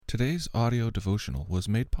Today's audio devotional was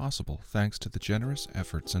made possible thanks to the generous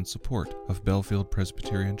efforts and support of Bellefield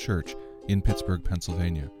Presbyterian Church in Pittsburgh,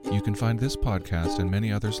 Pennsylvania. You can find this podcast and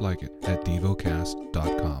many others like it at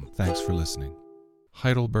devocast.com. Thanks for listening.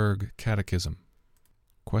 Heidelberg Catechism.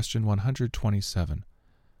 Question 127.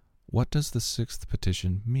 What does the sixth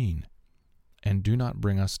petition mean? And do not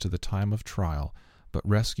bring us to the time of trial, but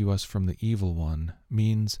rescue us from the evil one,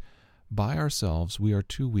 means, by ourselves we are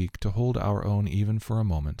too weak to hold our own even for a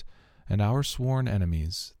moment, and our sworn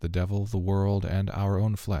enemies, the devil, the world, and our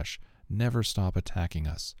own flesh, never stop attacking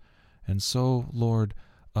us. And so, Lord,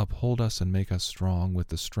 uphold us and make us strong with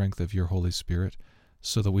the strength of your Holy Spirit,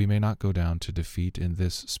 so that we may not go down to defeat in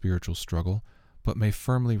this spiritual struggle, but may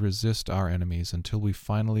firmly resist our enemies until we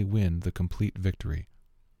finally win the complete victory.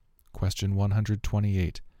 Question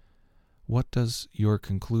 128. What does your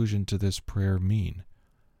conclusion to this prayer mean?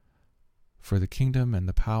 For the kingdom and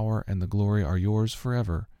the power and the glory are yours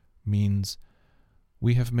forever, means,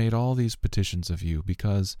 we have made all these petitions of you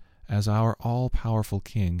because, as our all-powerful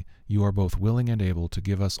King, you are both willing and able to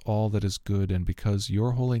give us all that is good, and because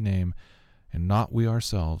your holy name, and not we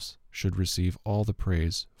ourselves, should receive all the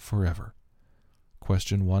praise forever.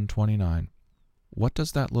 Question 129. What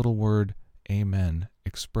does that little word, Amen,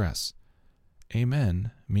 express? Amen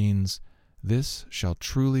means, this shall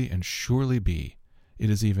truly and surely be. It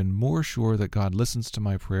is even more sure that God listens to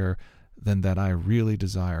my prayer than that I really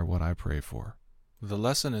desire what I pray for. The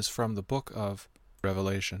lesson is from the book of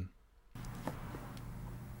Revelation.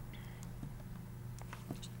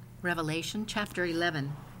 Revelation chapter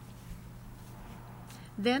 11.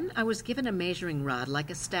 Then I was given a measuring rod like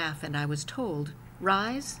a staff, and I was told,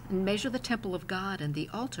 Rise and measure the temple of God and the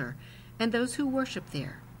altar and those who worship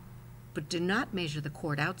there. But do not measure the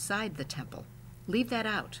court outside the temple. Leave that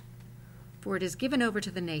out. For it is given over to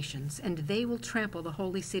the nations, and they will trample the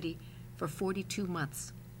holy city for 42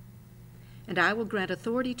 months. And I will grant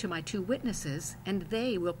authority to my 2 witnesses, and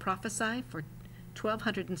they will prophesy for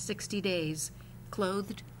 1,260 days,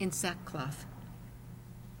 clothed in sackcloth.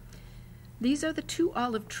 These are the 2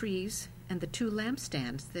 olive trees and the 2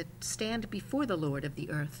 lampstands that stand before the Lord of the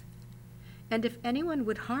earth. And if anyone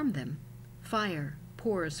would harm them, fire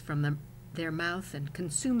pours from their mouth and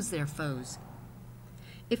consumes their foes.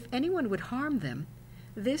 If anyone would harm them,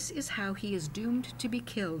 this is how he is doomed to be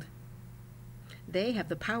killed. They have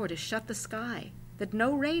the power to shut the sky, that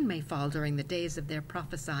no rain may fall during the days of their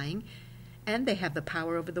prophesying, and they have the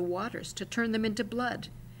power over the waters to turn them into blood,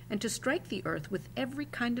 and to strike the earth with every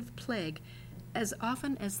kind of plague as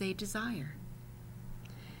often as they desire.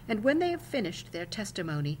 And when they have finished their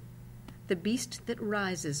testimony, the beast that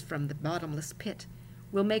rises from the bottomless pit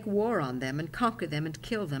will make war on them and conquer them and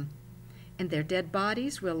kill them. And their dead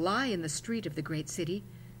bodies will lie in the street of the great city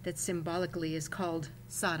that symbolically is called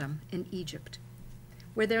Sodom in Egypt,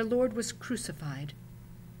 where their Lord was crucified.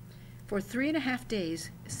 For 3.5 days,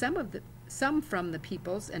 some from the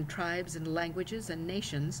peoples and tribes and languages and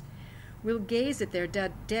nations will gaze at their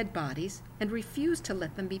dead bodies and refuse to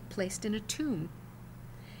let them be placed in a tomb.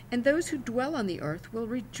 And those who dwell on the earth will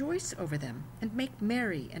rejoice over them and make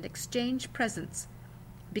merry and exchange presents,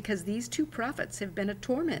 because these 2 prophets have been a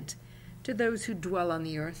torment to those who dwell on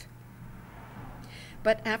the earth.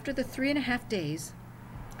 But after the 3.5 days,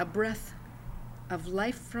 a breath of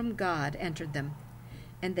life from God entered them,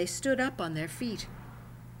 and they stood up on their feet,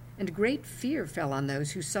 and great fear fell on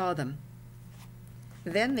those who saw them.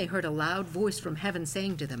 Then they heard a loud voice from heaven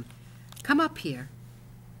saying to them, Come up here.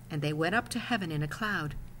 And they went up to heaven in a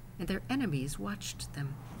cloud, and their enemies watched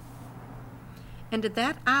them. And at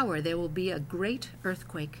that hour there will be a great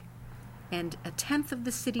earthquake, and 1/10 of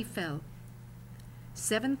the city fell.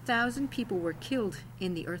 7,000 people were killed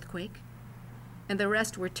in the earthquake, and the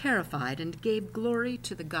rest were terrified and gave glory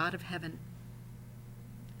to the God of heaven.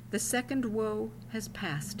 The second woe has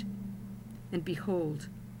passed, and behold,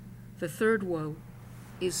 the third woe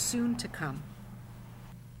is soon to come.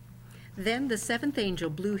 Then the 7th angel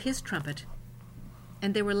blew his trumpet,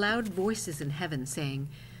 and there were loud voices in heaven saying,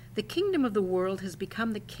 The kingdom of the world has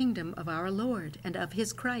become the kingdom of our Lord and of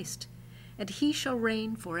his Christ, and he shall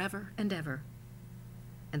reign forever and ever.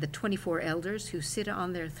 And the 24 elders who sit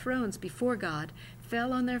on their thrones before God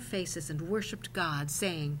fell on their faces and worshipped God,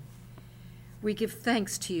 saying, We give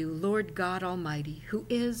thanks to you, Lord God Almighty, who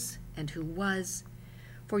is and who was,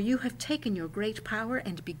 for you have taken your great power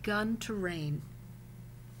and begun to reign.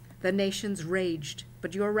 The nations raged,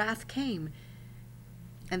 but your wrath came,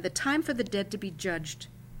 and the time for the dead to be judged,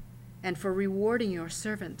 and for rewarding your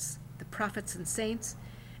servants, the prophets and saints,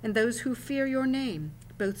 and those who fear your name,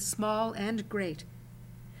 both small and great,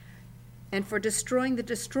 and for destroying the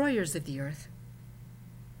destroyers of the earth.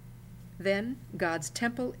 Then God's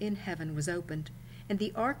temple in heaven was opened, and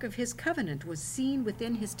the ark of his covenant was seen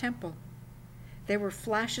within his temple. There were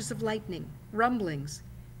flashes of lightning, rumblings,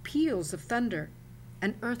 peals of thunder,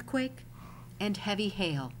 an earthquake, and heavy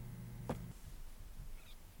hail.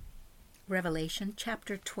 Revelation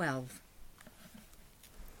chapter 12.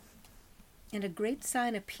 And a great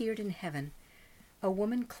sign appeared in heaven, a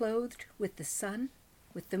woman clothed with the sun,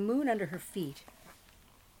 with the moon under her feet,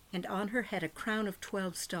 and on her head a crown of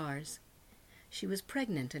 12 stars. She was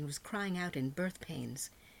pregnant and was crying out in birth pains,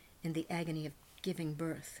 in the agony of giving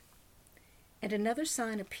birth. And another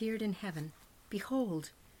sign appeared in heaven.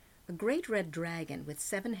 Behold, a great red dragon with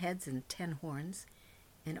 7 heads and 10 horns,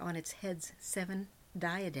 and on its heads 7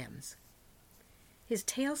 diadems. His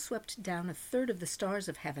tail swept down 1/3 of the stars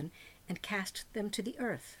of heaven and cast them to the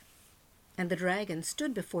earth. And the dragon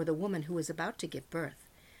stood before the woman who was about to give birth,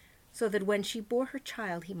 so that when she bore her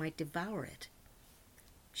child he might devour it.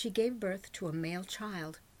 She gave birth to a male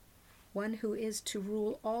child, one who is to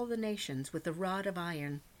rule all the nations with a rod of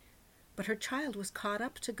iron. But her child was caught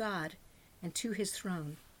up to God and to his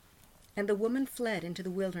throne. And the woman fled into the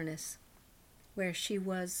wilderness, where she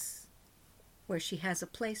has a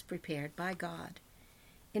place prepared by God,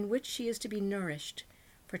 in which she is to be nourished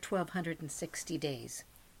for 1260 days.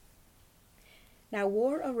 Now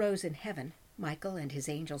war arose in heaven, Michael and his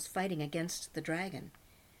angels fighting against the dragon.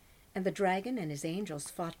 And the dragon and his angels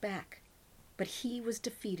fought back, but he was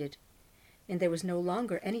defeated, and there was no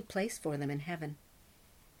longer any place for them in heaven.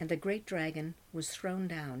 And the great dragon was thrown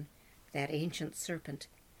down, that ancient serpent,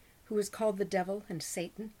 who is called the devil and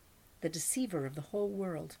Satan, the deceiver of the whole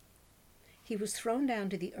world. He was thrown down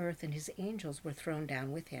to the earth, and his angels were thrown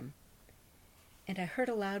down with him. And I heard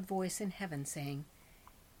a loud voice in heaven saying,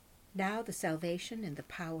 Now the salvation and the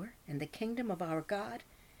power and the kingdom of our God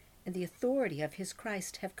and the authority of his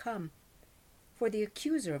Christ have come. For the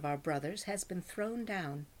accuser of our brothers has been thrown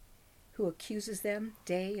down, who accuses them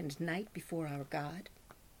day and night before our God.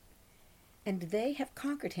 And they have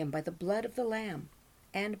conquered him by the blood of the Lamb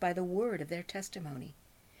and by the word of their testimony.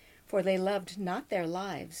 For they loved not their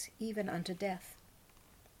lives even unto death.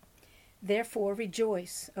 Therefore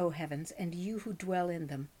rejoice, O heavens, and you who dwell in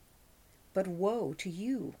them. But woe to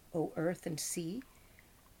you, O earth and sea,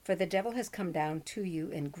 for the devil has come down to you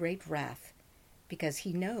in great wrath, because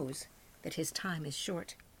he knows that his time is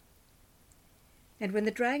short. And when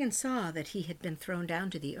the dragon saw that he had been thrown down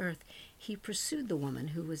to the earth, he pursued the woman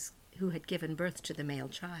who had given birth to the male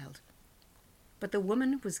child. But the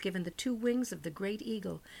woman was given the 2 wings of the great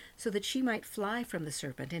eagle, so that she might fly from the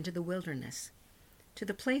serpent into the wilderness, to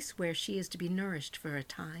the place where she is to be nourished for a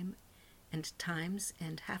time, and times,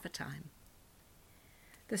 and half a time.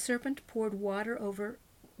 The serpent poured water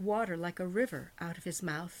like a river out of his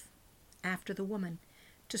mouth after the woman,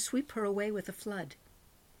 to sweep her away with a flood.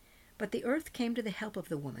 But the earth came to the help of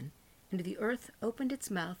the woman, and the earth opened its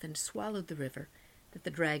mouth and swallowed the river that the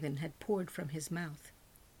dragon had poured from his mouth.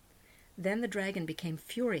 Then the dragon became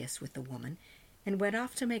furious with the woman, and went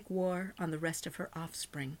off to make war on the rest of her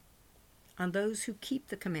offspring, on those who keep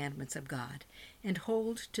the commandments of God, and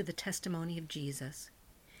hold to the testimony of Jesus.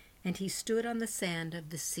 And he stood on the sand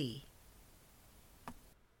of the sea.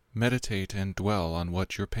 Meditate and dwell on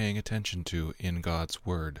what you're paying attention to in God's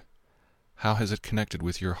Word. How has it connected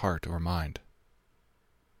with your heart or mind?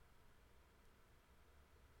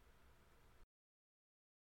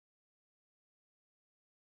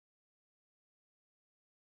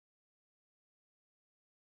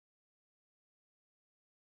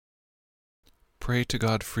 Pray to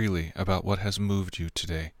God freely about what has moved you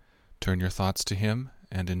today. Turn your thoughts to Him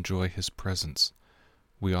and enjoy His presence.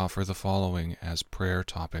 We offer the following as prayer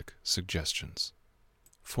topic suggestions.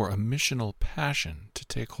 For a missional passion to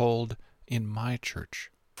take hold in my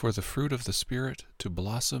church. For the fruit of the Spirit to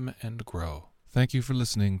blossom and grow. Thank you for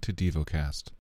listening to DevoCast.